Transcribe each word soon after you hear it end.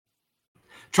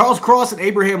Charles Cross and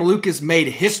Abraham Lucas made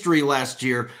history last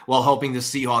year while helping the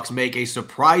Seahawks make a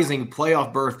surprising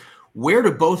playoff berth. Where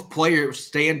do both players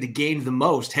stand to gain the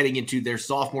most heading into their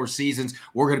sophomore seasons?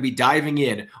 We're going to be diving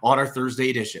in on our Thursday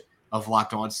edition of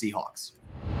Locked On Seahawks.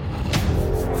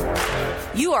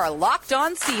 You are Locked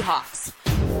On Seahawks,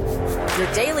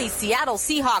 your daily Seattle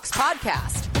Seahawks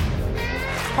podcast.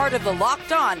 Part of the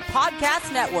Locked On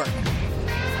Podcast Network,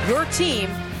 your team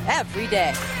every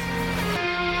day.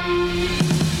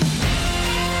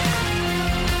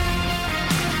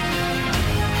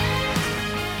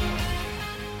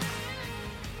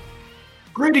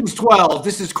 Greetings, 12.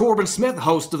 This is Corbin Smith,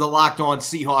 host of the Locked On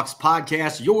Seahawks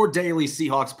podcast, your daily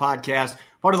Seahawks podcast,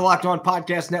 part of the Locked On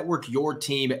Podcast Network, your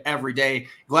team every day.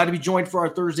 Glad to be joined for our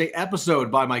Thursday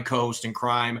episode by my co-host in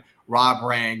crime, Rob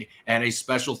Rang, and a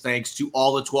special thanks to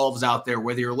all the 12s out there,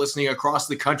 whether you're listening across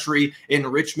the country in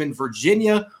Richmond,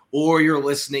 Virginia, or you're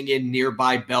listening in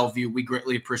nearby Bellevue. We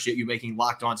greatly appreciate you making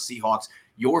Locked On Seahawks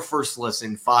your first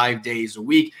listen 5 days a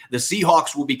week. The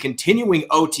Seahawks will be continuing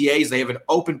OTAs. They have an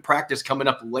open practice coming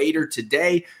up later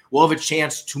today. We'll have a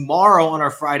chance tomorrow on our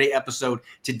Friday episode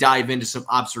to dive into some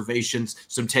observations,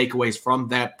 some takeaways from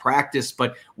that practice.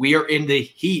 But we are in the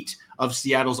heat of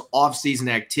Seattle's offseason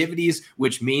activities,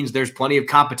 which means there's plenty of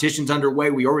competitions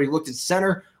underway. We already looked at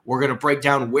center. We're going to break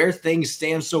down where things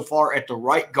stand so far at the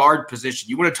right guard position.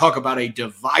 You want to talk about a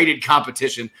divided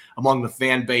competition among the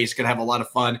fan base. Going to have a lot of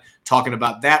fun talking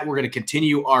about that. We're going to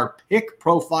continue our pick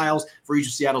profiles for each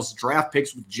of Seattle's draft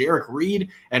picks with Jarek Reed,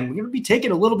 and we're going to be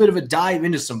taking a little bit of a dive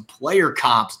into some player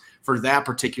comps for that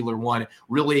particular one.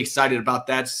 Really excited about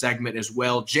that segment as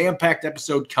well. Jam-packed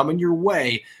episode coming your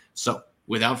way. So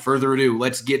without further ado,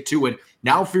 let's get to it.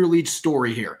 Now for your lead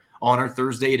story here on our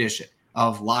Thursday edition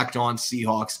of Locked On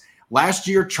Seahawks. Last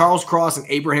year, Charles Cross and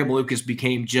Abraham Lucas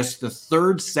became just the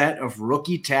third set of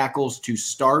rookie tackles to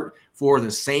start for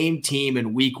the same team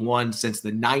in week one since the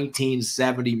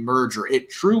 1970 merger. It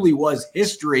truly was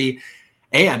history,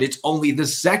 and it's only the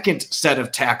second set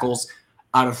of tackles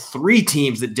out of three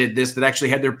teams that did this that actually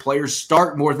had their players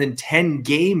start more than 10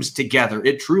 games together.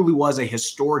 It truly was a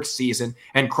historic season,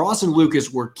 and Cross and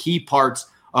Lucas were key parts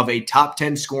of a top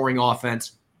 10 scoring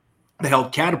offense that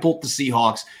helped catapult the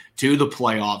Seahawks to the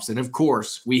playoffs. And of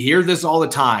course, we hear this all the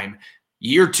time.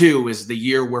 Year two is the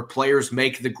year where players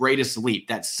make the greatest leap,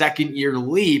 that second year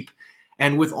leap.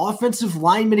 And with offensive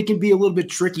linemen, it can be a little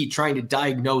bit tricky trying to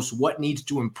diagnose what needs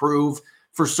to improve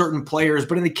for certain players.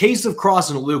 But in the case of Cross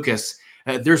and Lucas,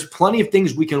 there's plenty of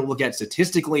things we can look at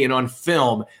statistically and on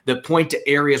film that point to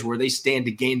areas where they stand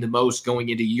to gain the most going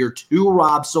into year two,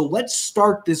 Rob. So let's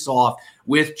start this off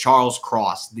with Charles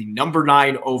Cross, the number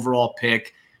 9 overall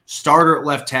pick, starter at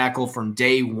left tackle from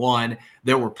day one.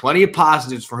 There were plenty of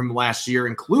positives for him last year,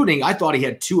 including I thought he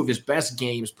had 2 of his best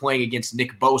games playing against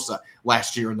Nick Bosa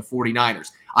last year in the 49ers.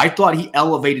 I thought he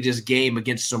elevated his game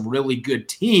against some really good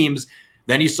teams.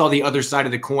 Then you saw the other side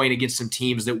of the coin against some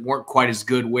teams that weren't quite as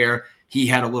good, where he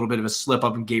had a little bit of a slip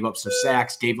up and gave up some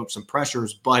sacks, gave up some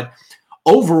pressures. But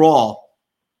overall,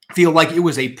 I feel like it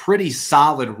was a pretty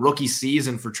solid rookie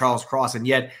season for Charles Cross. And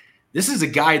yet this is a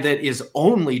guy that is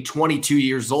only 22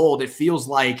 years old. It feels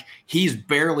like he's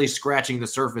barely scratching the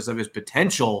surface of his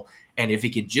potential. And if he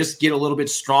could just get a little bit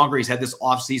stronger, he's had this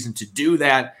offseason to do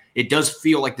that. It does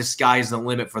feel like the sky's the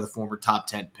limit for the former top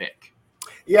 10 pick.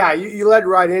 Yeah, you led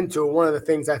right into one of the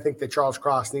things I think that Charles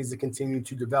Cross needs to continue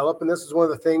to develop. And this is one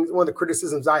of the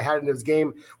criticisms I had in his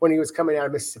game when he was coming out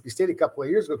of Mississippi State a couple of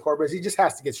years ago, Corbin, is he just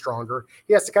has to get stronger.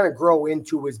 He has to kind of grow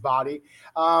into his body.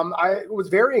 I was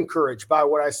very encouraged by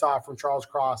what I saw from Charles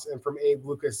Cross and from Abe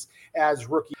Lucas as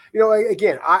rookie.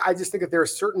 Again, I just think that there are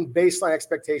certain baseline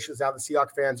expectations now the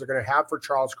Seahawks fans are going to have for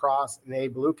Charles Cross and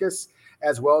Abe Lucas,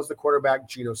 as well as the quarterback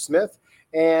Geno Smith.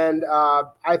 And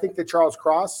I think that Charles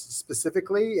Cross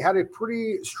specifically had a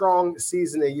pretty strong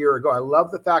season a year ago. I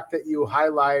love the fact that you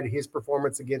highlighted his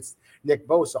performance against Nick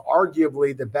Bosa,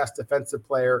 arguably the best defensive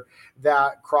player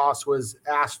that Cross was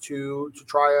asked to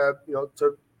try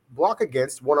to block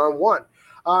against one-on-one.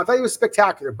 I thought he was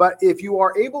spectacular. But if you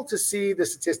are able to see the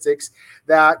statistics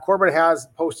that Corbin has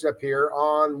posted up here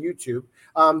on YouTube,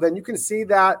 then you can see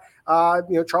that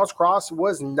Charles Cross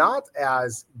was not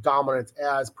as dominant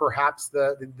as perhaps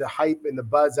the hype and the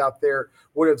buzz out there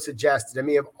would have suggested. I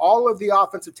mean, of all of the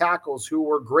offensive tackles who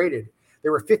were graded,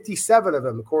 there were 57 of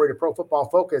them, according to Pro Football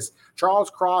Focus.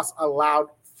 Charles Cross allowed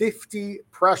 50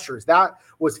 pressures. That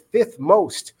was 5th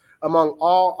most among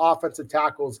all offensive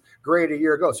tackles graded a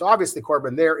year ago. So obviously,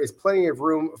 Corbin, there is plenty of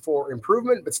room for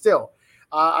improvement, but still,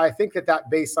 I think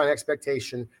that baseline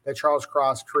expectation that Charles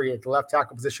Cross created, the left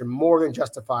tackle position, more than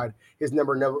justified his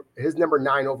number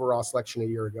 9 overall selection a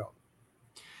year ago.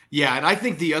 Yeah, and I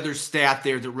think the other stat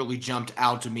there that really jumped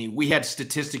out to me, we had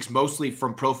statistics mostly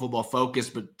from Pro Football Focus,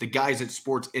 but the guys at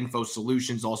Sports Info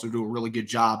Solutions also do a really good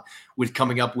job with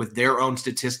coming up with their own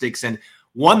statistics. And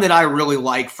one that I really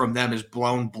like from them is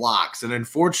blown blocks. And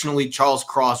unfortunately, Charles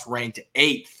Cross ranked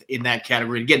 8th in that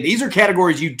category. Again, these are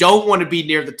categories you don't want to be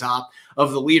near the top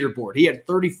of the leaderboard. He had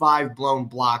 35 blown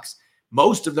blocks,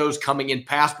 most of those coming in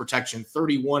pass protection,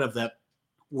 31 of them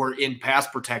were in pass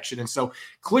protection. And so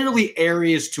clearly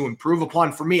areas to improve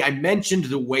upon. For me, I mentioned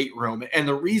the weight room, and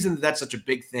the reason that's such a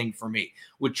big thing for me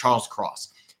with Charles Cross.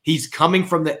 He's coming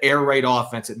from the air raid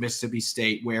offense at Mississippi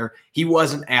State, where he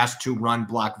wasn't asked to run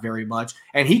block very much.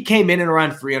 And he came in at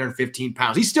around 315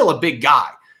 pounds. He's still a big guy.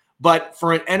 But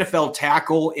for an NFL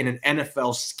tackle in an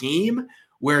NFL scheme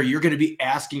where you're going to be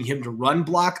asking him to run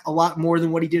block a lot more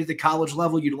than what he did at the college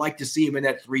level, you'd like to see him in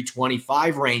that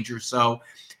 325 range or so.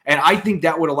 And I think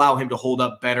that would allow him to hold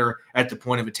up better at the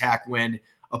point of attack when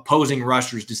opposing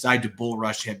rushers decide to bull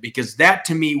rush him, because that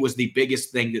to me was the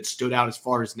biggest thing that stood out as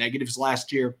far as negatives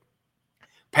last year.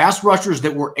 Pass rushers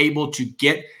that were able to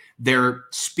get their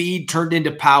speed turned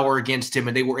into power against him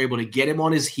and they were able to get him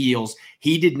on his heels.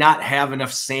 He did not have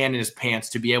enough sand in his pants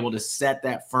to be able to set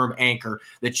that firm anchor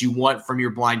that you want from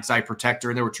your blindside protector.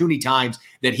 And there were too many times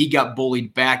that he got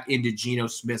bullied back into Geno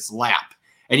Smith's lap.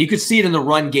 And you could see it in the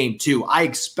run game, too. I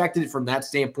expected it from that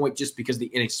standpoint just because of the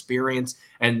inexperience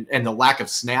and the lack of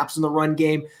snaps in the run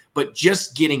game. But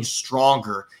just getting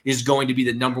stronger is going to be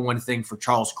the number one thing for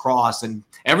Charles Cross. And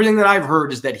everything that I've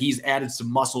heard is that he's added some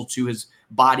muscle to his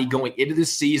body going into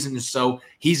this season. So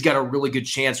he's got a really good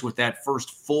chance with that first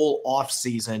full off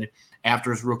season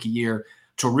after his rookie year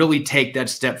to really take that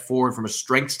step forward from a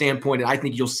strength standpoint. And I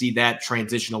think you'll see that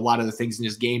transition a lot of the things in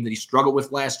his game that he struggled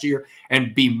with last year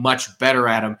and be much better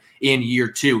at him in year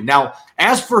 2. Now,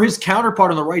 as for his counterpart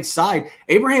on the right side,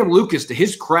 Abraham Lucas, to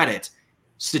his credit,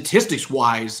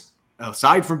 statistics-wise,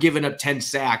 aside from giving up 10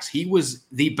 sacks, he was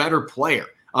the better player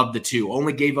of the two.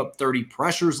 Only gave up 30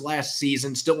 pressures last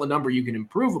season, still a number you can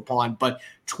improve upon, but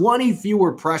 20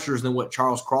 fewer pressures than what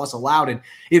Charles Cross allowed. And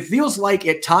it feels like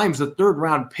at times the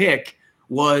third-round pick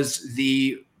was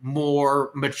the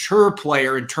more mature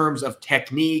player in terms of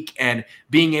technique and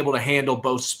being able to handle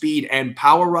both speed and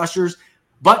power rushers.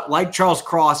 But like Charles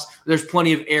Cross, there's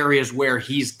plenty of areas where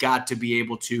he's got to be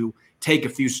able to take a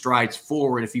few strides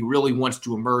forward if he really wants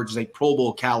to emerge as a Pro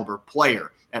Bowl caliber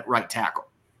player at right tackle.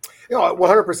 You know,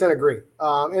 100% agree.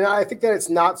 And I think that it's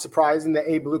not surprising that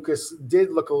Abe Lucas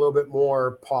did look a little bit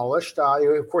more polished.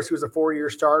 Of course, he was a 4-year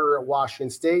starter at Washington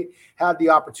State, had the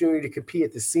opportunity to compete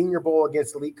at the Senior Bowl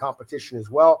against elite competition as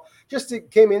well. Just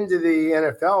came into the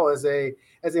NFL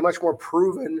as a much more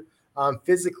proven,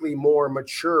 physically more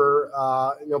mature,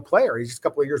 player. He's just a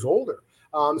couple of years older.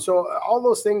 So all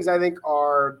those things I think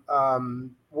are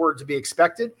were to be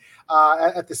expected.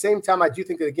 At the same time, I do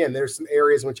think that, again, there's some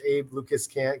areas in which Abe Lucas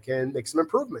can make some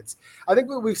improvements. I think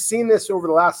we've seen this over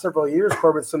the last several years,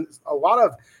 Corbin, a lot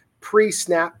of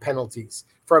pre-snap penalties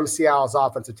from Seattle's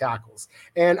offensive tackles.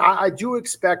 And I do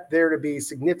expect there to be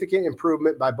significant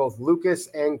improvement by both Lucas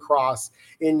and Cross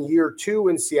in year 2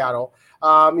 in Seattle.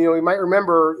 You might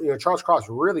remember, Charles Cross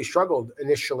really struggled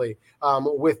initially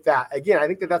with that. Again, I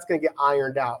think that's going to get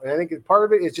ironed out. And I think part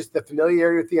of it is just the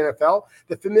familiarity with the NFL,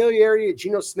 the familiarity of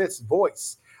Geno Smith's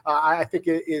voice. I think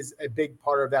it is a big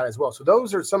part of that as well. So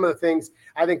those are some of the things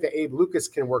I think that Abe Lucas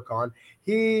can work on.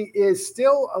 He is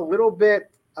still a little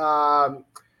bit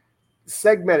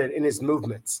segmented in his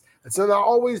movements. And so not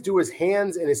always do his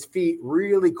hands and his feet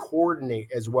really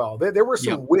coordinate as well. There were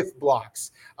some whiff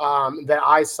blocks that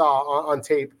I saw on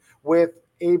tape with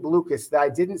Abe Lucas that I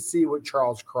didn't see with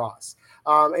Charles Cross.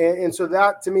 And so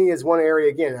that to me is one area,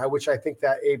 again, which I think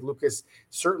that Abe Lucas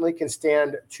certainly can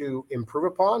stand to improve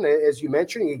upon. As you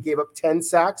mentioned, he gave up 10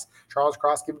 sacks. Charles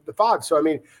Cross gave up the 5. So, I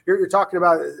mean, you're talking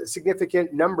about a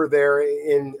significant number there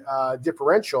in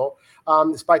differential,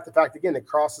 despite the fact, again, that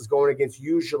Cross is going against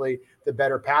usually the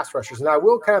better pass rushers. And I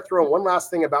will kind of throw in one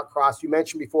last thing about Cross. You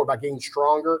mentioned before about getting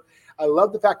stronger. I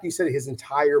love the fact that you said his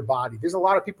entire body. There's a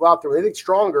lot of people out there, when they think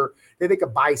stronger, they think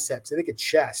of biceps, they think of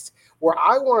chest. Where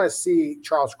I want to see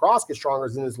Charles Cross get stronger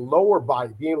is in his lower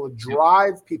body, being able to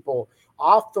drive people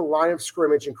off the line of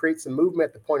scrimmage and create some movement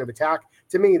at the point of attack.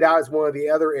 To me, that is one of the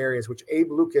other areas which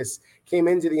Abe Lucas came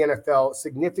into the NFL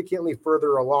significantly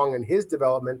further along in his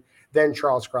development than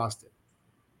Charles Cross did.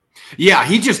 Yeah,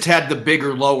 he just had the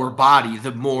bigger lower body,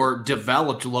 the more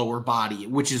developed lower body,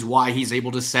 which is why he's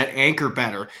able to set anchor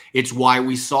better. It's why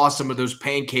we saw some of those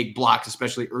pancake blocks,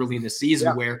 especially early in the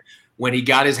season, where when he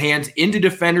got his hands into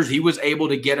defenders, he was able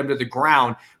to get them to the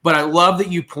ground. But I love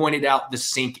that you pointed out the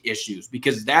sink issues,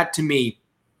 because that, to me,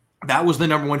 That was the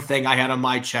number one thing I had on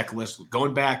my checklist,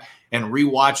 going back and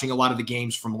rewatching a lot of the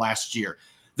games from last year.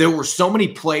 There were so many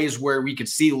plays where we could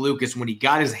see Lucas, when he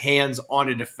got his hands on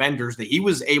a defenders, that he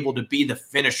was able to be the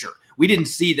finisher. We didn't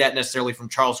see that necessarily from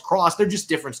Charles Cross. They're just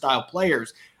different style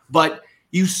players. But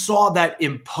you saw that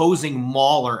imposing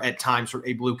mauler at times for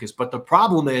Abe Lucas. But the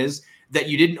problem is that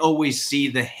you didn't always see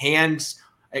the hands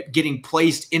getting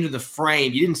placed into the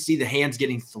frame. You didn't see the hands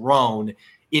getting thrown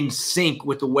in sync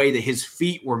with the way that his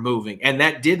feet were moving. And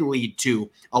that did lead to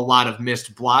a lot of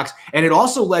missed blocks. And it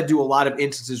also led to a lot of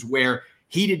instances where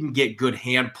he didn't get good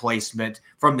hand placement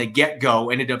from the get-go,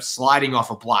 ended up sliding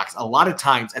off of blocks. A lot of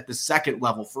times at the second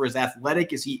level, for as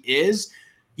athletic as he is,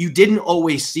 you didn't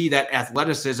always see that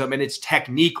athleticism, and it's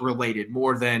technique related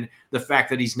more than the fact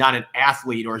that he's not an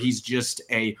athlete or he's just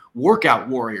a workout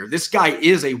warrior. This guy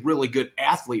is a really good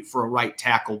athlete for a right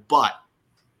tackle, but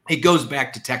it goes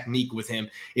back to technique with him,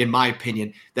 in my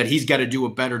opinion, that he's got to do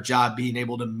a better job being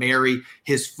able to marry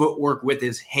his footwork with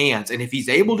his hands. And if he's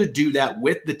able to do that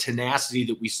with the tenacity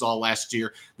that we saw last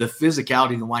year, the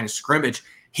physicality in the line of scrimmage,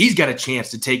 he's got a chance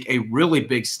to take a really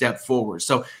big step forward.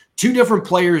 So two different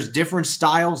players, different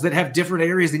styles that have different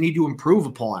areas they need to improve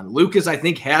upon. Lucas, I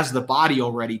think, has the body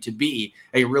already to be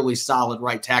a really solid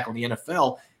right tackle in the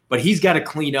NFL, but he's got to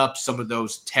clean up some of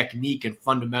those technique and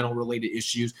fundamental related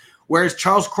issues. Whereas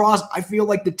Charles Cross, I feel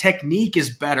like the technique is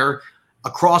better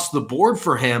across the board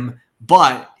for him,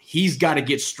 but he's got to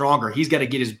get stronger. He's got to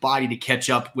get his body to catch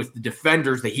up with the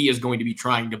defenders that he is going to be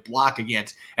trying to block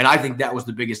against. And I think that was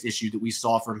the biggest issue that we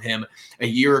saw from him a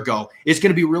year ago. It's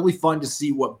going to be really fun to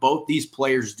see what both these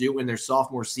players do in their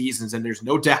sophomore seasons. And there's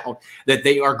no doubt that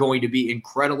they are going to be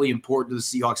incredibly important to the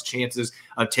Seahawks' chances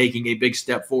of taking a big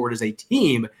step forward as a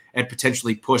team and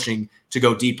potentially pushing to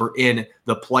go deeper in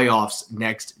the playoffs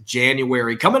next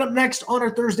January. Coming up next on our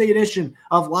Thursday edition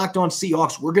of Locked On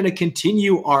Seahawks, we're going to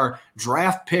continue our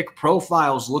draft pick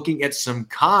profiles, looking at some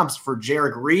comps for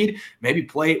Jarek Reed, maybe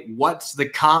play what's the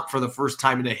comp for the first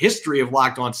time in the history of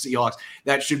Locked On Seahawks.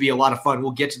 That should be a lot of fun.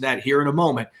 We'll get to that here in a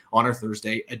moment on our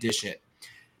Thursday edition.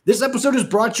 This episode is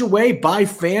brought your way by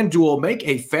FanDuel. Make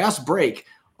a fast break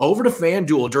over to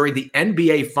FanDuel during the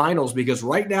NBA Finals, because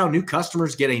right now new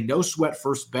customers get a no-sweat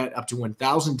first bet up to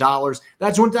 $1,000.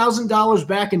 That's $1,000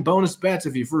 back in bonus bets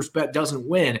if your first bet doesn't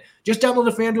win. Just download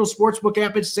the FanDuel Sportsbook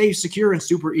app. It's safe, secure, and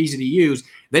super easy to use.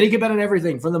 Then you can bet on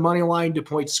everything from the money line to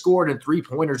points scored and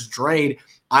three-pointers drained.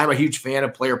 I'm a huge fan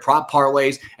of player prop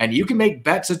parlays, and you can make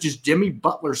bets such as Jimmy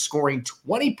Butler scoring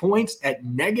 20 points at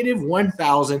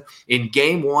 -1,000 in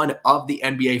Game 1 of the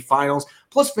NBA Finals.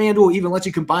 Plus, FanDuel even lets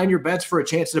you combine your bets for a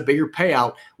chance at a bigger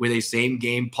payout with a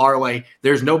same-game parlay.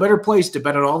 There's no better place to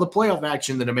bet on all the playoff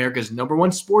action than America's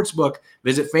 #1 sportsbook.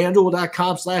 Visit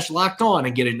FanDuel.com/LockedOn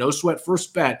and get a no-sweat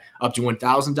first bet up to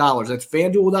 $1,000. That's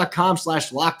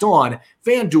FanDuel.com/LockedOn.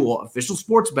 FanDuel, official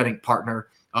sports betting partner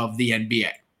of the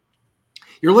NBA.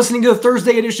 You're listening to the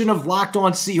Thursday edition of Locked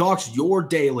On Seahawks, your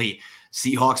daily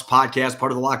Seahawks podcast,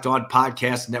 part of the Locked On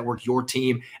Podcast Network, your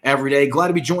team every day. Glad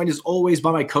to be joined as always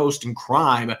by my co-host in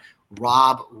crime,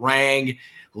 Rob Rang.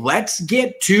 Let's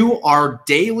get to our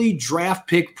daily draft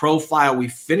pick profile. We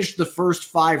finished the first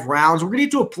 5 rounds. We're going to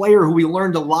get to a player who we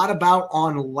learned a lot about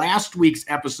on last week's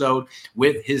episode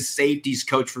with his safeties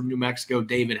coach from New Mexico,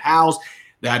 David Howes.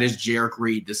 That is Jarek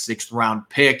Reed, the 6th-round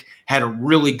pick. Had a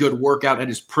really good workout at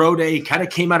his pro day. Kind of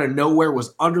came out of nowhere,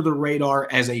 was under the radar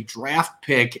as a draft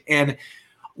pick. And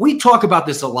we talk about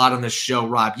this a lot on this show,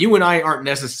 Rob. You and I aren't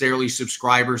necessarily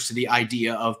subscribers to the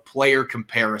idea of player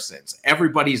comparisons.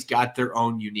 Everybody's got their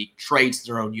own unique traits,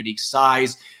 their own unique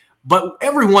size. But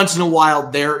every once in a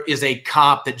while, there is a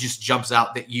comp that just jumps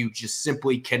out that you just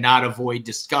simply cannot avoid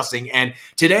discussing. And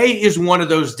today is one of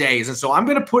those days. And so I'm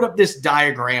going to put up this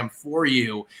diagram for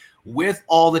you with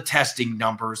all the testing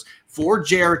numbers for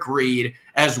Jarek Reed,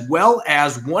 as well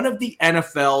as one of the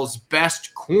NFL's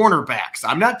best cornerbacks.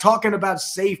 I'm not talking about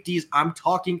safeties. I'm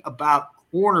talking about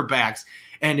cornerbacks.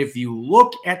 And if you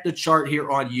look at the chart here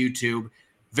on YouTube,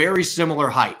 very similar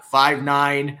height,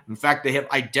 5'9". In fact, they have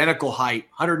identical height,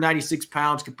 196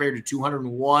 pounds compared to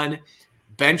 201.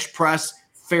 Bench press,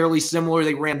 fairly similar.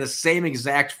 They ran the same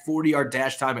exact 40-yard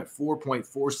dash time at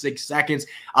 4.46 seconds.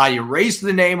 I erased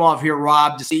the name off here,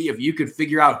 Rob, to see if you could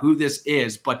figure out who this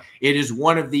is, but it is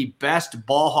one of the best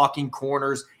ball-hawking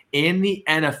corners in the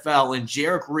NFL, and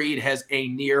Jarek Reed has a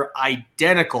near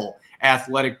identical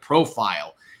athletic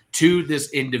profile to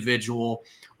this individual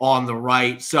on the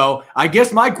right. So I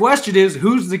guess my question is,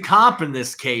 who's the comp in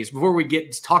this case before we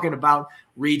get talking about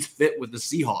Reed's fit with the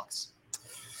Seahawks?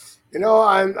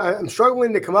 I'm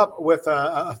struggling to come up with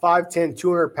a 5'10",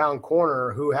 200-pound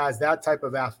corner who has that type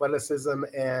of athleticism.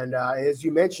 And as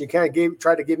you mentioned, you kind of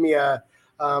tried to give me a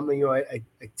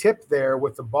tip there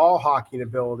with the ball hawking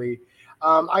ability.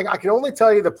 I can only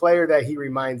tell you the player that he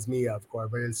reminds me of,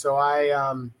 Corbin. And so I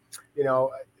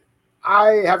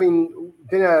having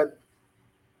been a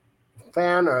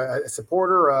fan, a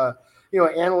supporter,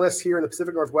 analyst here in the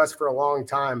Pacific Northwest for a long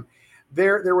time.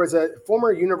 There was a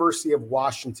former University of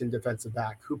Washington defensive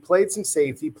back who played some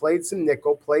safety, played some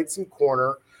nickel, played some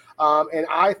corner. And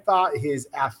I thought his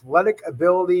athletic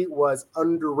ability was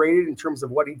underrated in terms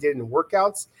of what he did in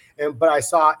workouts. But I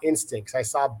saw instincts. I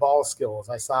saw ball skills.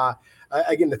 I saw,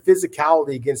 again, the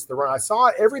physicality against the run. I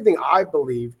saw everything I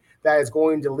believe that is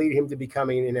going to lead him to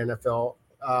becoming an NFL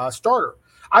starter.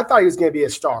 I thought he was going to be a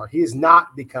star. He has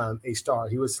not become a star.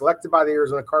 He was selected by the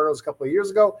Arizona Cardinals a couple of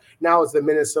years ago. Now it's the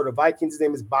Minnesota Vikings. His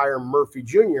name is Byron Murphy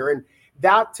Jr. And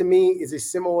that, to me, is a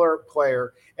similar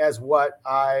player as what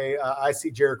I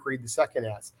see Jarek Reed II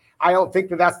as. I don't think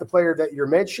that that's the player that you're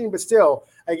mentioning, but still,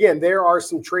 again, there are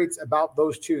some traits about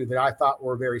those two that I thought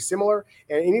were very similar.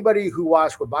 And anybody who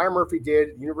watched what Byron Murphy did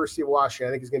at the University of Washington,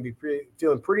 I think is going to be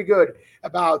feeling pretty good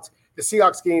about the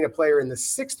Seahawks getting a player in the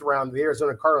 6th round, the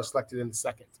Arizona Cardinals selected in the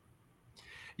 2nd.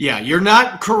 Yeah, you're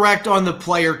not correct on the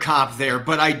player comp there,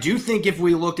 but I do think if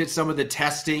we looked at some of the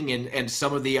testing and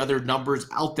some of the other numbers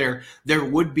out there, there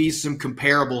would be some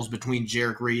comparables between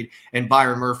Jarek Reed and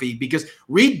Byron Murphy, because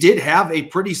Reed did have a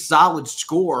pretty solid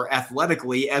score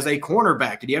athletically as a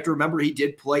cornerback. And you have to remember he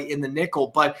did play in the nickel.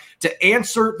 But to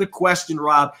answer the question,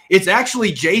 Rob, it's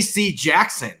actually J.C.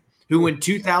 Jackson, who in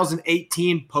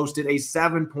 2018 posted a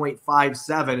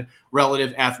 7.57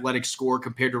 relative athletic score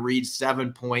compared to Reed's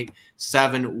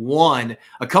 7.71.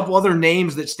 A couple other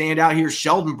names that stand out here: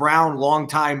 Sheldon Brown,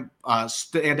 longtime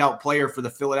standout player for the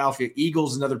Philadelphia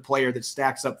Eagles, another player that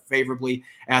stacks up favorably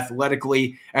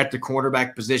athletically at the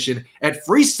cornerback position. At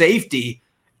free safety,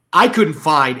 I couldn't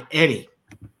find any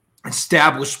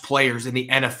established players in the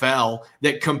NFL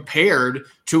that compared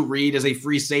to Reed as a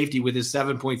free safety with his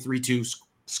 7.32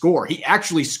 score. He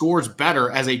actually scores better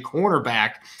as a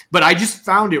cornerback, but I just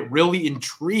found it really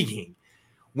intriguing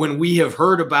when we have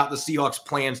heard about the Seahawks'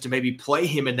 plans to maybe play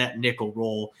him in that nickel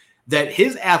role, that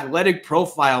his athletic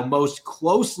profile most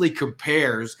closely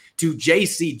compares to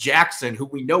J.C. Jackson, who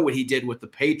we know what he did with the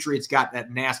Patriots, got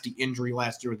that nasty injury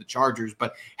last year with the Chargers,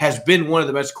 but has been one of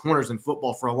the best corners in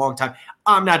football for a long time.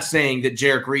 I'm not saying that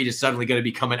Jarek Reed is suddenly going to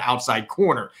become an outside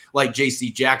corner like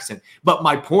J.C. Jackson, but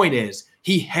my point is,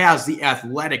 he has the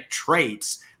athletic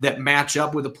traits that match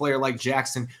up with a player like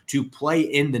Jackson to play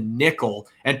in the nickel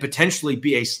and potentially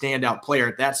be a standout player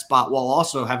at that spot, while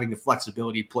also having the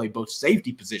flexibility to play both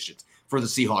safety positions for the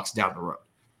Seahawks down the road.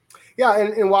 Yeah,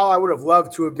 and while I would have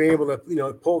loved to have been able to,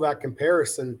 pull that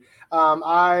comparison,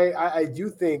 I do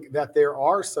think that there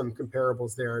are some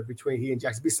comparables there between he and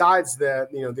Jackson. Besides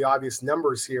the obvious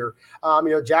numbers here,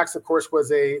 Jackson, of course,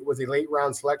 was a late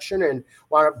round selection and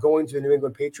wound up going to the New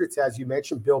England Patriots, as you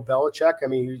mentioned. Bill Belichick,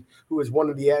 who is one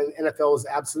of the NFL's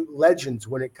absolute legends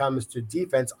when it comes to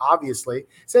defense. Obviously,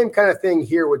 same kind of thing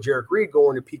here with Jarek Reed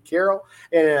going to Pete Carroll,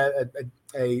 and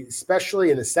especially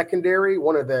in the secondary,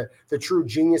 one of the true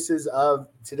geniuses of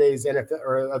today's NFL,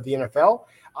 or of the NFL.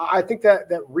 I think that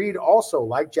Reed also,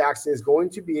 like Jackson, is going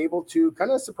to be able to kind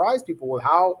of surprise people with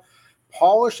how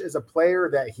polished as a player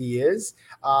that he is,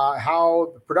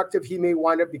 how productive he may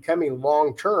wind up becoming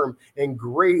long-term, and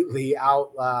greatly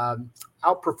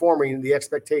outperforming the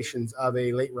expectations of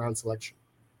a late-round selection.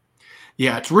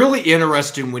 Yeah, it's really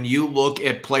interesting when you look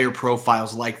at player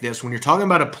profiles like this, when you're talking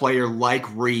about a player like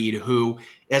Reed, who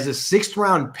as a 6th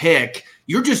round pick,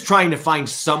 you're just trying to find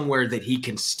somewhere that he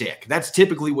can stick. That's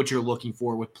typically what you're looking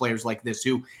for with players like this,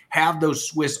 who have those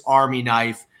Swiss Army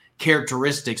knife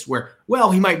characteristics where,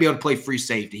 well, he might be able to play free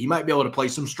safety. He might be able to play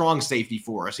some strong safety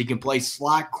for us. He can play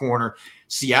slot corner.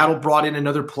 Seattle brought in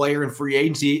another player in free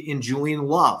agency in Julian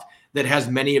Love that has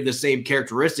many of the same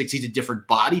characteristics. He's a different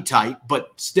body type,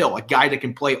 but still a guy that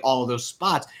can play all of those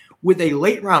spots. With a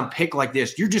late round pick like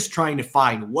this, you're just trying to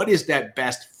find what is that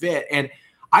best fit. And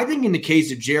I think in the case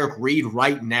of Jarek Reed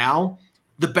right now,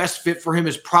 the best fit for him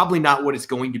is probably not what it's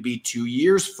going to be 2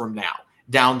 years from now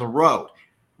down the road.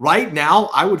 Right now,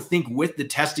 I would think with the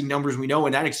testing numbers we know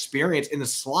and that experience in the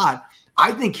slot,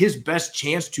 I think his best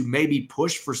chance to maybe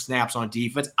push for snaps on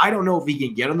defense, I don't know if he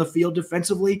can get on the field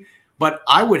defensively, but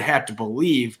I would have to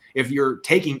believe, if you're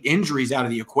taking injuries out of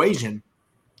the equation,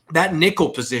 that nickel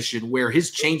position where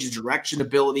his change of direction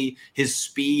ability, his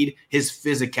speed, his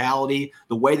physicality,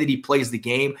 the way that he plays the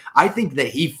game, I think that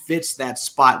he fits that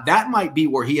spot. That might be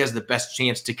where he has the best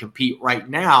chance to compete right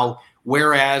now,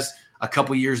 whereas a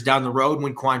couple years down the road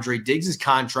when Quandre Diggs'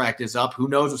 contract is up. Who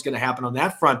knows what's going to happen on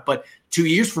that front? But 2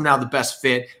 years from now, the best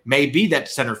fit may be that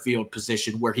center field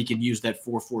position where he can use that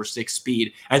 4.46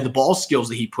 speed and the ball skills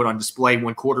that he put on display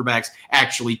when quarterbacks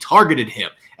actually targeted him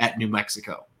at New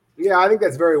Mexico. Yeah, I think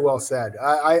that's very well said.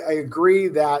 I agree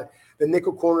that the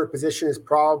nickel corner position is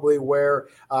probably where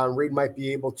Reed might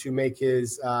be able to make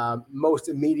his most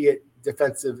immediate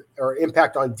defensive or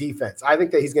impact on defense. I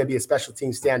think that he's going to be a special team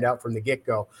standout from the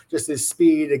get-go. Just his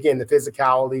speed, again, the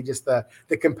physicality, just the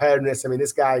competitiveness. I mean,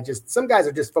 this guy some guys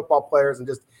are just football players and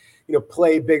just,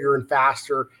 play bigger and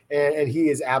faster, and he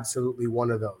is absolutely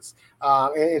one of those.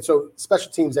 And so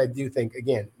special teams, I do think,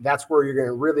 again, that's where you're going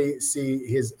to really see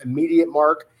his immediate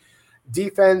mark.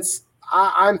 Defense,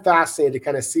 I'm fascinated to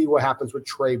kind of see what happens with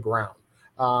Trey Brown.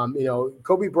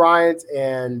 Kobe Bryant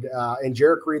and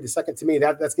Jarek Reed, the second, to me,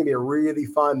 that's going to be a really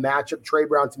fun matchup. Trey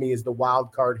Brown, to me, is the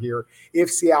wild card here.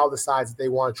 If Seattle decides that they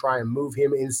want to try and move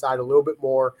him inside a little bit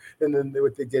more than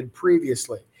what they did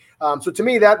previously. So to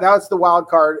me, that's the wild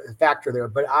card factor there.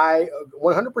 But I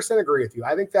 100% agree with you.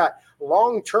 I think that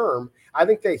long term, I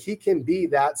think that he can be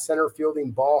that center fielding,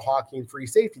 ball hawking free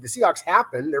safety. The Seahawks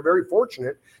they're very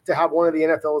fortunate to have one of the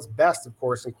NFL's best, of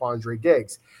course, in Quandre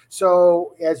Diggs.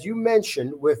 So as you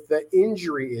mentioned, with the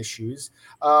injury issues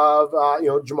of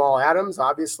Jamal Adams,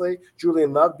 obviously,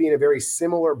 Julian Love being a very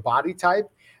similar body type,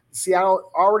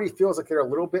 Seattle already feels like they're a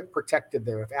little bit protected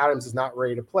there if Adams is not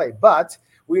ready to play. But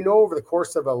we know over the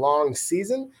course of a long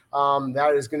season,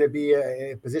 that is going to be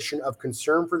a position of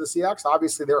concern for the Seahawks.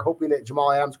 Obviously, they're hoping that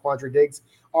Jamal Adams, Quandre Diggs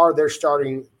are their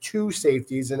starting two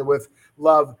safeties, and with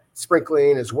Love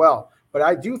sprinkling in as well. But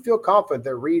I do feel confident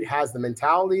that Reed has the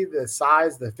mentality, the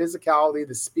size, the physicality,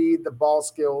 the speed, the ball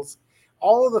skills,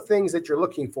 all of the things that you're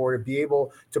looking for to be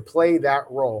able to play that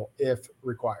role if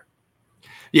required.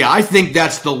 Yeah, I think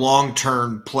that's the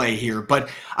long-term play here. But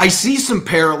I see some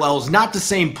parallels, not the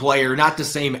same player, not the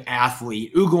same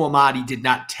athlete. Ugo Amadi did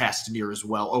not test near as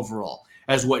well overall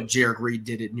as what Jarek Reed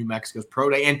did at New Mexico's Pro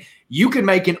Day. And you can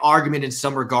make an argument in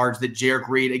some regards that Jarek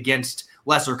Reed, against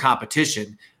lesser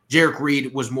competition, Jarek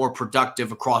Reed was more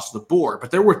productive across the board. But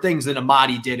there were things that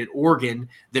Amadi did at Oregon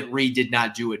that Reed did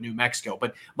not do at New Mexico.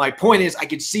 But my point is, I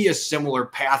could see a similar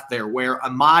path there where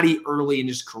Amadi early in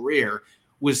his career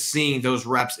was seeing those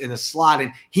reps in the slot,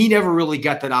 and he never really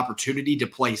got that opportunity to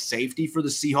play safety for the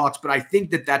Seahawks. But I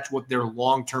think that that's what their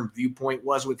long-term viewpoint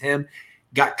was with him.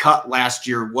 Got cut last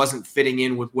year, wasn't fitting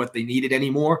in with what they needed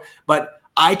anymore. But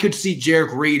I could see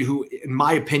Jarek Reed, who, in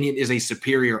my opinion, is a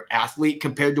superior athlete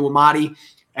compared to Amadi,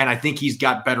 and I think he's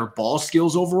got better ball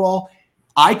skills overall.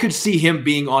 I could see him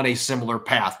being on a similar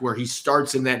path where he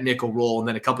starts in that nickel role, and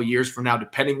then a couple years from now,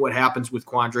 depending what happens with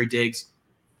Quandre Diggs,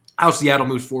 how Seattle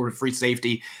moves forward with free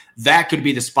safety, that could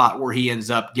be the spot where he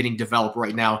ends up getting developed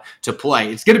right now to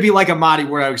play. It's going to be like Amadi,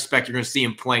 where I expect you're going to see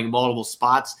him playing multiple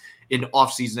spots in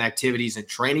offseason activities and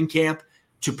training camp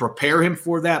to prepare him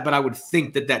for that. But I would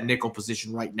think that nickel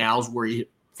position right now is where he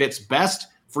fits best.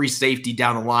 Free safety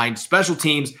down the line. Special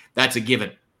teams, that's a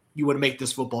given. You want to make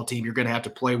this football team, you're going to have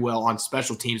to play well on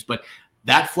special teams. But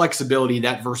that flexibility,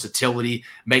 that versatility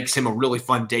makes him a really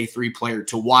fun day three player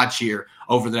to watch here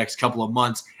over the next couple of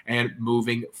months and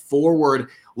moving forward.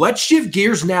 Let's shift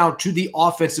gears now to the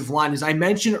offensive line. As I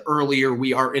mentioned earlier,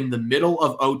 we are in the middle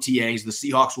of OTAs. The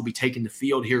Seahawks will be taking the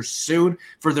field here soon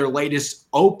for their latest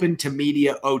open to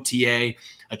media OTA,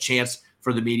 a chance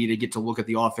for the media to get to look at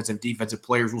the offensive and defensive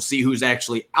players. We'll see who's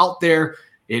actually out there.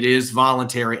 It is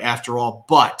voluntary after all,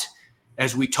 but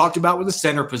as we talked about with the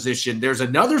center position, there's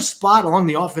another spot along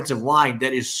the offensive line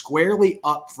that is squarely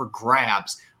up for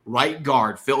grabs. Right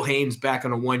guard, Phil Haynes back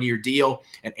on a one-year deal,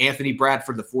 and Anthony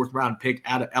Bradford, the fourth-round pick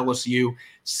out of LSU,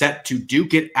 set to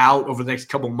duke it out over the next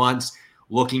couple months,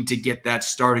 looking to get that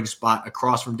starting spot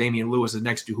across from Damian Lewis and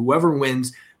next to whoever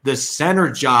wins the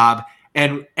center job.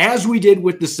 And as we did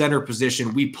with the center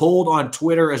position, we polled on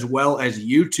Twitter as well as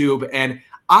YouTube, and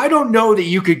I don't know that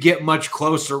you could get much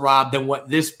closer, Rob, than what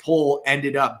this poll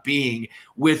ended up being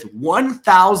with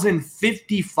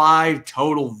 1,055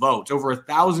 total votes. Over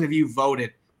 1,000 of you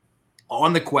voted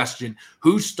on the question,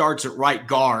 who starts at right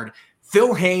guard?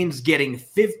 Phil Haynes getting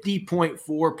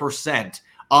 50.4%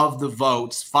 of the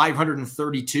votes,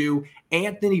 532.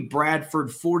 Anthony Bradford,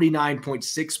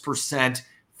 49.6%.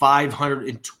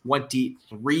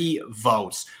 523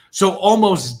 votes. So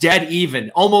almost dead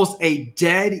even, almost a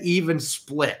dead even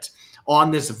split on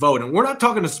this vote. And we're not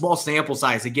talking a small sample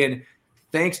size. Again,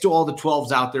 thanks to all the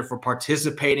 12s out there for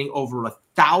participating. Over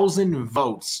 1,000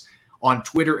 votes on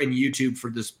Twitter and YouTube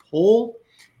for this poll.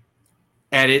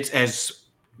 And it's as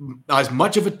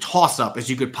much of a toss-up as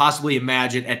you could possibly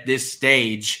imagine at this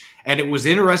stage And it was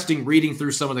interesting reading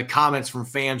through some of the comments from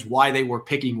fans why they were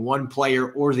picking one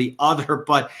player or the other.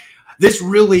 But this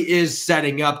really is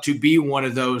setting up to be one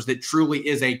of those that truly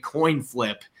is a coin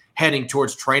flip heading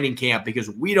towards training camp, because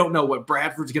we don't know what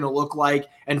Bradford's going to look like.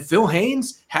 And Phil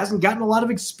Haynes hasn't gotten a lot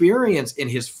of experience in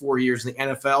his 4 years in the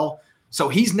NFL. So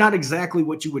he's not exactly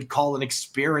what you would call an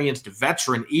experienced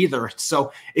veteran either.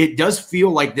 So it does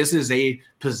feel like this is a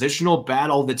positional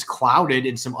battle that's clouded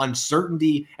in some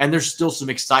uncertainty, and there's still some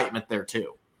excitement there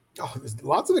too. Oh, there's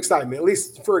lots of excitement, at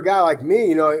least for a guy like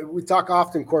me. We talk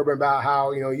often, Corbin, about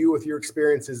how, you with your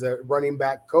experience as a running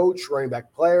back coach, running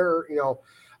back player,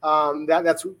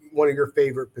 that's one of your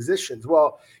favorite positions.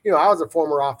 Well, I was a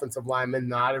former offensive lineman,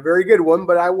 not a very good one,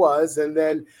 but I was, and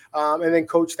then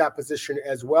coached that position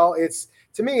as well.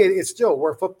 To me, it's still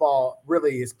where football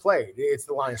really is played. It's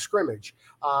the line of scrimmage.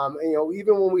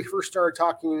 Even when we first started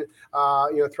talking,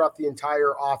 throughout the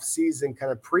entire off season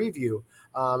kind of preview,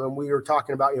 and we were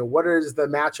talking about, what is the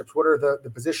matchups? What are the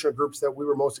positional groups that we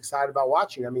were most excited about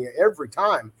watching? I mean, every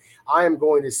time I am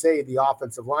going to say the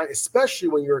offensive line, especially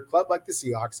when you're a club like the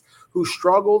Seahawks, who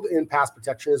struggled in pass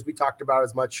protection, as we talked about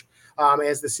as much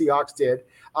as the Seahawks did,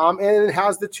 and it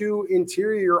has the two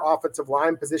interior offensive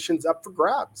line positions up for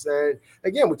grabs. And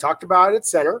again, we talked about it at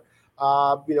center.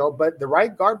 But the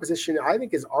right guard position, I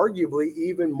think, is arguably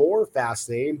even more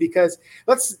fascinating, because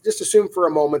let's just assume for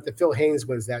a moment that Phil Haynes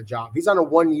wins that job. He's on a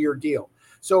 1-year deal.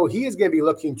 So he is going to be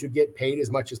looking to get paid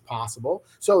as much as possible.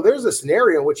 So there's a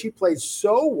scenario in which he plays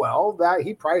so well that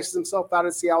he prices himself out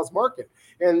of Seattle's market.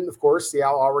 And, of course,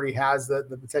 Seattle already has the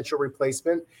potential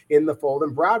replacement in the fold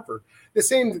in Bradford. The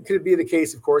same could be the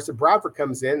case, of course, if Bradford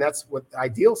comes in. That's what the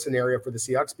ideal scenario for the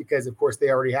Seahawks, because, of course,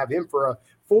 they already have him for a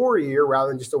 4-year rather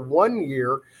than just a 1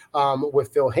 year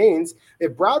with Phil Haynes.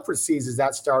 If Bradford seizes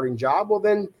that starting job, well,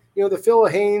 then, the Phil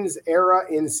Haynes era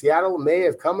in Seattle may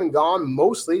have come and gone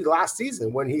mostly last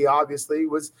season, when he obviously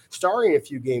was starring a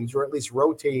few games, or at least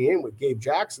rotating in with Gabe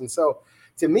Jackson. So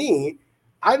to me,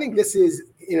 I think this is,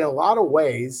 in a lot of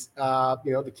ways,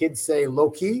 the kids say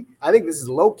low-key. I think this is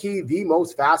low-key the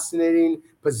most fascinating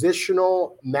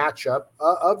positional matchup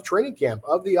of training camp,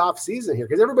 of the offseason here,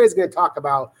 because everybody's going to talk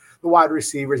about the wide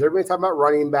receivers. Everybody's talking about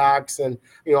running backs and,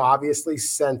 obviously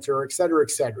center, et cetera,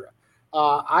 et cetera.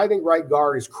 I think right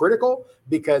guard is critical,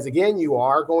 because, again, you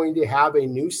are going to have a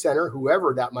new center,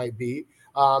 whoever that might be.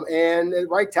 And at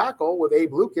right tackle with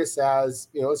Abe Lucas, as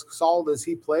solid as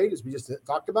he played, as we just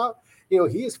talked about,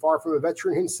 he is far from a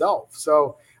veteran himself.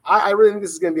 So I really think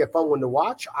this is going to be a fun one to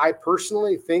watch. I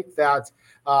personally think that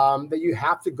you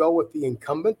have to go with the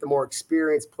incumbent, the more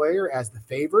experienced player, as the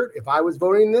favorite if I was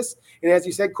voting this. And as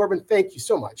you said, Corbin, thank you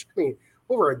so much. I mean,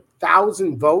 over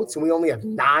 1,000 votes, and we only have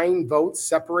 9 votes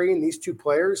separating these two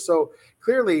players. So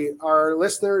clearly our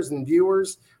listeners and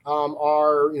viewers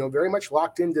are very much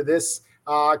locked into this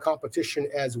competition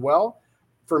as well.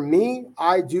 For me,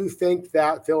 I do think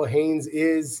that Phil Haynes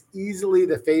is easily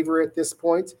the favorite at this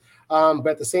point. But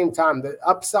at the same time, the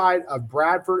upside of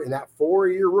Bradford and that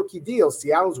 4-year rookie deal,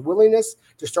 Seattle's willingness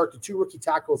to start the 2 rookie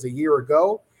tackles a year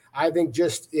ago, I think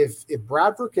just if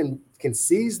Bradford can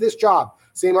seize this job,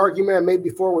 same argument I made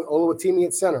before with Oluwatimi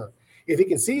at center. If he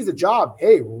can seize the job,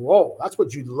 hey, whoa, that's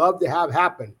what you'd love to have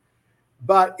happen.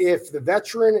 But if the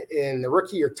veteran and the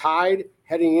rookie are tied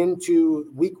heading into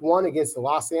week 1 against the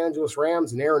Los Angeles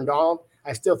Rams and Aaron Donald,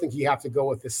 I still think you have to go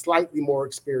with a slightly more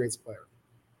experienced player.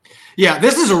 Yeah,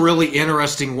 this is a really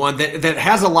interesting one that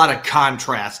has a lot of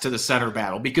contrast to the center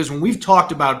battle, because when we've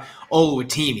talked about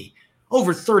Oluwatimi,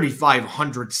 over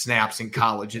 3,500 snaps in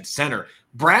college at center.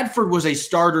 Bradford was a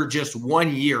starter just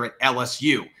 1 year at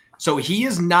LSU. So he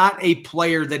is not a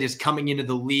player that is coming into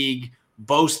the league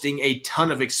boasting a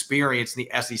ton of experience in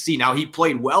the SEC. Now, he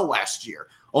played well last year,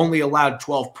 only allowed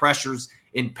 12 pressures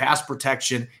in pass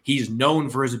protection. He's known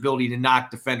for his ability to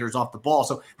knock defenders off the ball.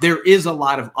 So there is a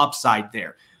lot of upside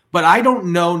there. But I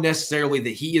don't know necessarily that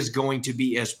he is going to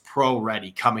be as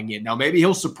pro-ready coming in. Now, maybe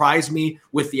he'll surprise me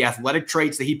with the athletic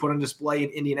traits that he put on display in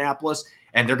Indianapolis,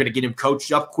 and they're going to get him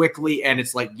coached up quickly. And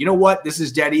it's like, you know what? This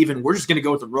is dead even. We're just going to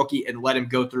go with the rookie and let him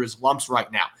go through his lumps right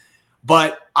now.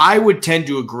 But I would tend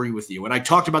to agree with you. And I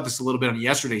talked about this a little bit on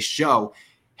yesterday's show.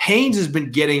 Haynes has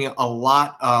been getting a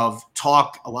lot of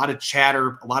talk, a lot of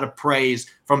chatter, a lot of praise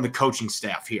from the coaching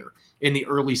staff here in the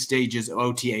early stages of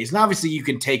OTAs. And obviously you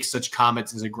can take such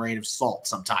comments as a grain of salt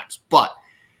sometimes, but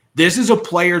this is a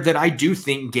player that I do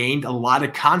think gained a lot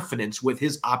of confidence with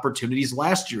his opportunities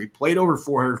last year. He played over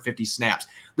 450 snaps.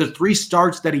 The 3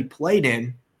 starts that he played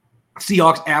in,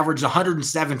 Seahawks averaged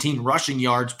 117 rushing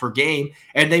yards per game,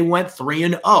 and they went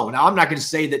 3-0. Now, I'm not going to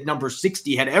say that number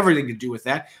 60 had everything to do with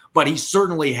that, but he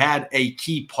certainly had a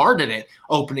key part in it,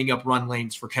 opening up run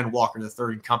lanes for Ken Walker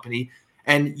III and company.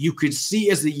 And you could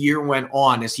see as the year went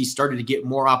on, as he started to get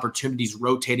more opportunities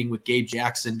rotating with Gabe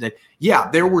Jackson, that, yeah,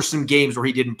 there were some games where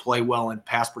he didn't play well in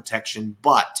pass protection,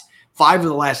 but 5 of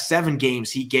the last 7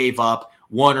 games, he gave up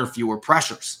 1 or fewer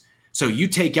pressures. So you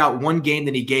take out one game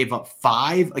that he gave up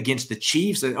 5 against the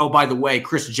Chiefs. And, oh, by the way,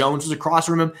 Chris Jones was across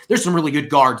from him. There's some really good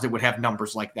guards that would have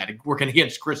numbers like that working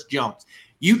against Chris Jones.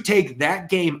 You take that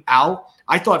game out,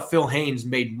 I thought Phil Haynes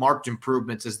made marked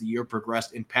improvements as the year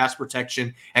progressed in pass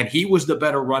protection, and he was the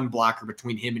better run blocker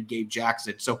between him and Gabe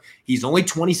Jackson. So he's only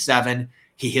 27.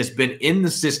 He has been in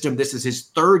the system. This is his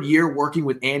 3rd year working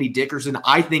with Andy Dickerson.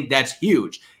 I think that's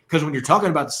huge because when you're talking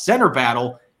about the center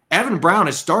battle, Evan Brown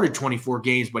has started 24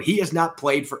 games, but he has not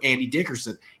played for Andy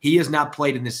Dickerson. He has not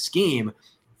played in this scheme.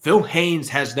 Phil Haynes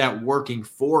has that working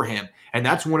for him, and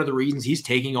that's one of the reasons he's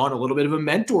taking on a little bit of a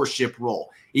mentorship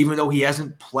role. Even though he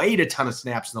hasn't played a ton of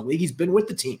snaps in the league, he's been with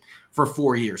the team for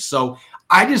 4 years. So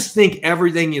I just think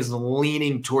everything is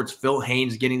leaning towards Phil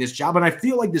Haynes getting this job, and I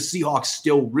feel like the Seahawks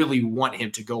still really want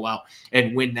him to go out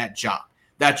and win that job.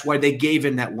 That's why they gave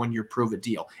him that 1-year prove-it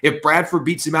deal. If Bradford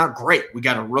beats him out, great. We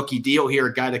got a rookie deal here,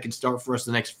 a guy that can start for us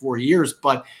the next 4 years.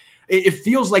 But it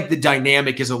feels like the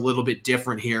dynamic is a little bit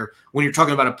different here when you're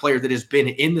talking about a player that has been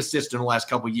in the system the last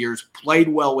couple of years, played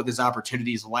well with his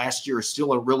opportunities last year, is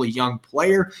still a really young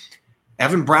player.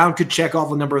 Evan Brown could check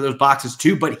off a number of those boxes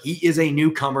too, but he is a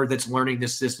newcomer that's learning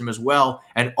this system as well.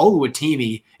 And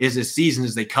Oluwatimi is as seasoned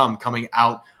as they come, coming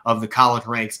out of the college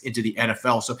ranks into the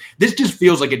NFL. So this just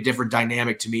feels like a different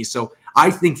dynamic to me. So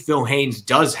I think Phil Haynes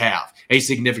does have a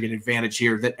significant advantage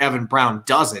here that Evan Brown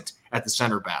doesn't at the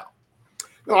center battle.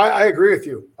 No, I agree with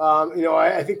you.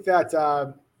 I think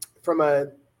that from a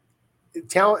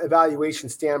talent evaluation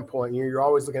standpoint, you're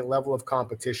always looking at level of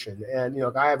competition. And,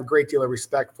 I have a great deal of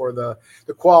respect for the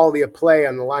quality of play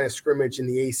on the line of scrimmage in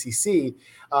the ACC,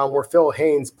 where Phil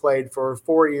Haynes played for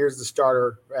 4 years as a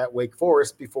starter at Wake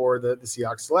Forest before the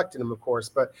Seahawks selected him, of course.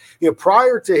 But,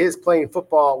 prior to his playing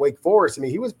football at Wake Forest,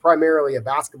 he was primarily a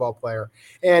basketball player.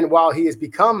 And while he has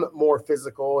become more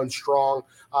physical and strong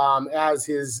as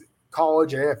his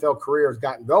college and NFL career has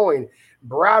gotten going,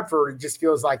 Bradford just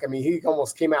feels like, he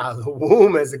almost came out of the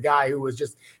womb as a guy who was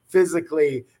just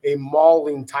physically a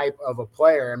mauling type of a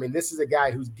player. This is a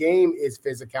guy whose game is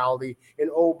physicality and,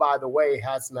 oh, by the way,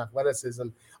 has some athleticism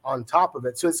on top of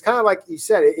it. So it's kind of like you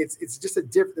said, it's just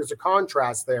there's a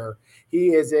contrast there.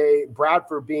 He is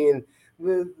Bradford being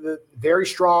the very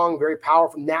strong, very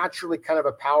powerful, naturally kind of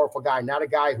a powerful guy, not a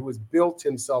guy who has built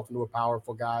himself into a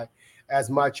powerful guy as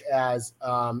much as,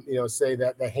 say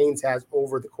that Haynes has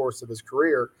over the course of his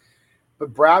career.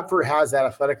 But Bradford has that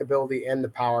athletic ability and the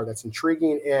power that's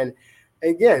intriguing. And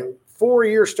again,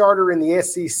 4-year starter in the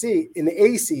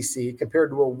ACC compared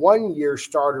to a 1-year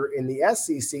starter in the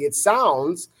SEC, it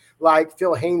sounds like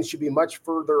Phil Haynes should be much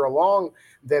further along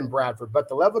than Bradford. But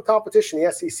the level of competition in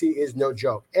the SEC is no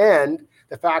joke. And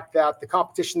the fact that the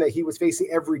competition that he was facing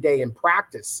every day in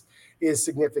practice is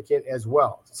significant as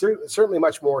well. Certainly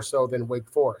much more so than Wake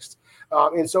Forest.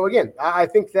 And so, again, I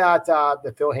think that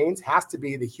Phil Haynes has to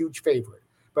be the huge favorite.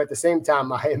 But at the same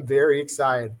time, I am very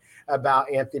excited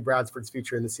about Anthony Bradford's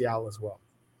future in the Seattle as well.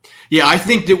 Yeah, I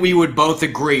think that we would both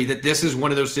agree that this is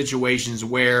one of those situations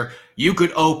where you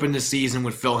could open the season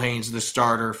with Phil Haynes, the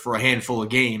starter, for a handful of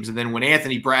games. And then when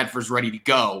Anthony Bradford's ready to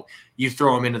go, you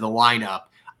throw him into the lineup.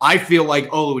 I feel like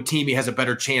Oluwatimi has a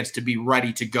better chance to be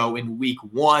ready to go in week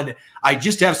 1. I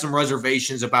just have some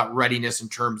reservations about readiness in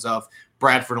terms of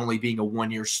Bradford only being a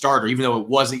 1-year starter, even though it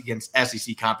was against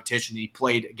SEC competition. He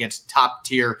played against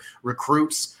top-tier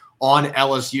recruits on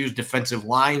LSU's defensive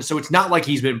line. So it's not like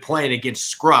he's been playing against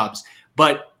scrubs,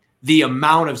 but the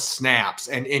amount of snaps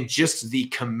and just the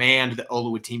command that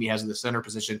Oluwatimi has in the center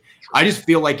position, I just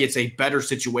feel like it's a better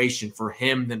situation for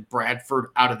him than Bradford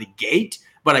out of the gate.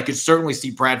 But I could certainly see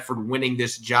Bradford winning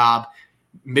this job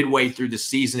midway through the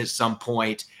season at some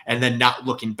point and then not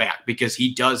looking back because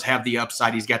he does have the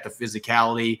upside. He's got the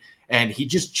physicality, and he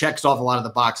just checks off a lot of the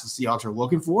boxes the Seahawks are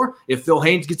looking for. If Phil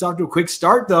Haynes gets off to a quick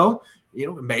start, though,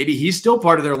 maybe he's still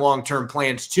part of their long-term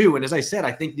plans too. And as I said,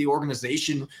 I think the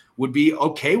organization would be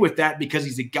okay with that because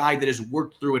he's a guy that has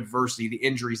worked through adversity, the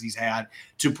injuries he's had,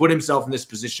 to put himself in this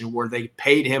position where they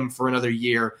paid him for another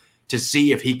year to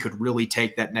see if he could really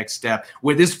take that next step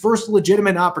with his first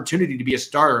legitimate opportunity to be a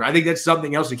starter. And I think that's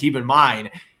something else to keep in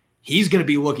mind. He's going to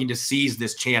be looking to seize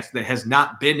this chance that has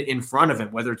not been in front of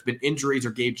him, whether it's been injuries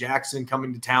or Gabe Jackson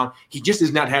coming to town. He just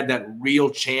has not had that real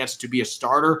chance to be a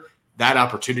starter. That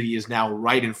opportunity is now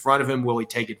right in front of him. Will he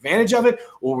take advantage of it,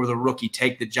 or will the rookie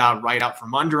take the job right out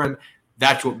from under him?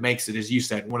 That's what makes it, as you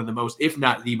said, one of the most, if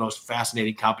not the most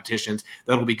fascinating competitions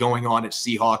that'll be going on at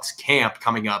Seahawks camp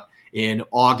coming up in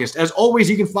August. As always,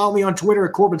 you can follow me on Twitter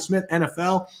at Corbin Smith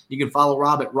NFL. You can follow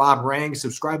Rob at Rob Rang.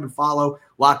 Subscribe and follow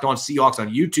Locked On Seahawks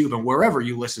on YouTube and wherever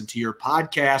you listen to your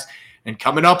podcast. And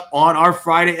coming up on our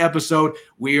Friday episode,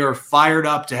 we are fired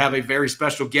up to have a very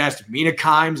special guest. Mina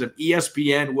Kimes of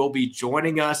ESPN will be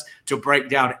joining us to break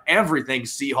down everything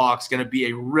Seahawks. Going to be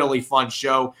a really fun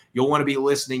show. You'll want to be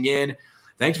listening in.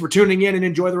 Thanks for tuning in and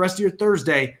enjoy the rest of your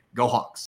Thursday. Go Hawks.